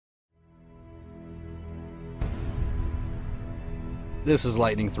This is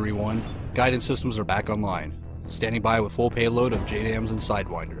Lightning 3-1. Guidance systems are back online. Standing by with full payload of JDAMs and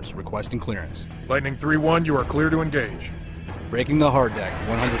Sidewinders, requesting clearance. Lightning 3-1, you are clear to engage. Breaking the hard deck,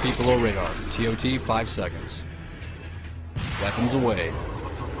 100 feet below radar. TOT 5 seconds. Weapons away.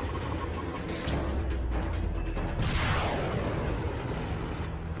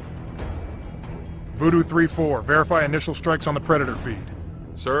 Voodoo 3-4, verify initial strikes on the Predator feed.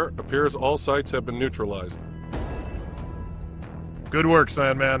 Sir, appears all sites have been neutralized. Good work,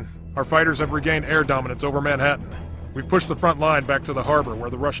 Sandman. Our fighters have regained air dominance over Manhattan. We've pushed the front line back to the harbor where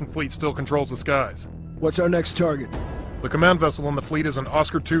the Russian fleet still controls the skies. What's our next target? The command vessel in the fleet is an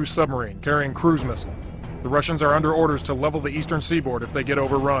Oscar II submarine carrying cruise missile. The Russians are under orders to level the eastern seaboard if they get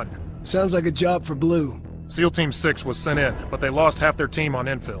overrun. Sounds like a job for Blue. SEAL Team 6 was sent in, but they lost half their team on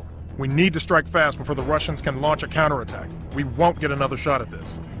infill. We need to strike fast before the Russians can launch a counterattack. We won't get another shot at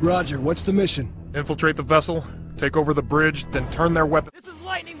this. Roger, what's the mission? Infiltrate the vessel, take over the bridge, then turn their weapons. This is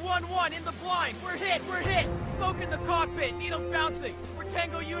Lightning 1-1 in the blind. We're hit, we're hit. Smoke in the cockpit, needles bouncing. We're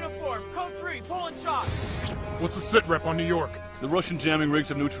Tango uniform, code 3, Poland shot. What's the sit rep on New York? The Russian jamming rigs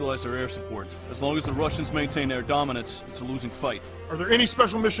have neutralized their air support. As long as the Russians maintain air dominance, it's a losing fight. Are there any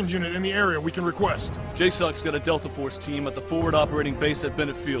special missions unit in the area we can request? JSOC's got a Delta Force team at the forward operating base at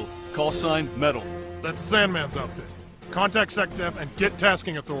Bennett Field. Call sign, Metal. That's Sandman's outfit. Contact SecDef and get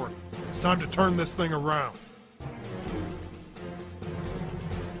tasking authority. It's time to turn this thing around.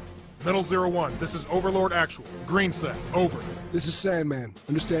 Metal 01, this is Overlord Actual. Green set, over. This is Sandman.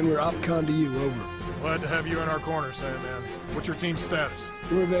 Understand we're OpCon to you, over. Glad to have you in our corner, Sandman. What's your team's status?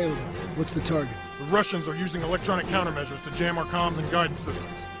 We're available. What's the target? The Russians are using electronic countermeasures to jam our comms and guidance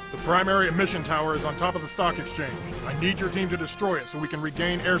systems. The primary emission tower is on top of the stock exchange. I need your team to destroy it so we can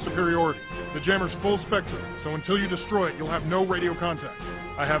regain air superiority. The jammer's full spectrum, so until you destroy it, you'll have no radio contact.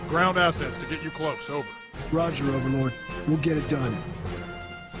 I have ground assets to get you close, over. Roger, Overlord. We'll get it done.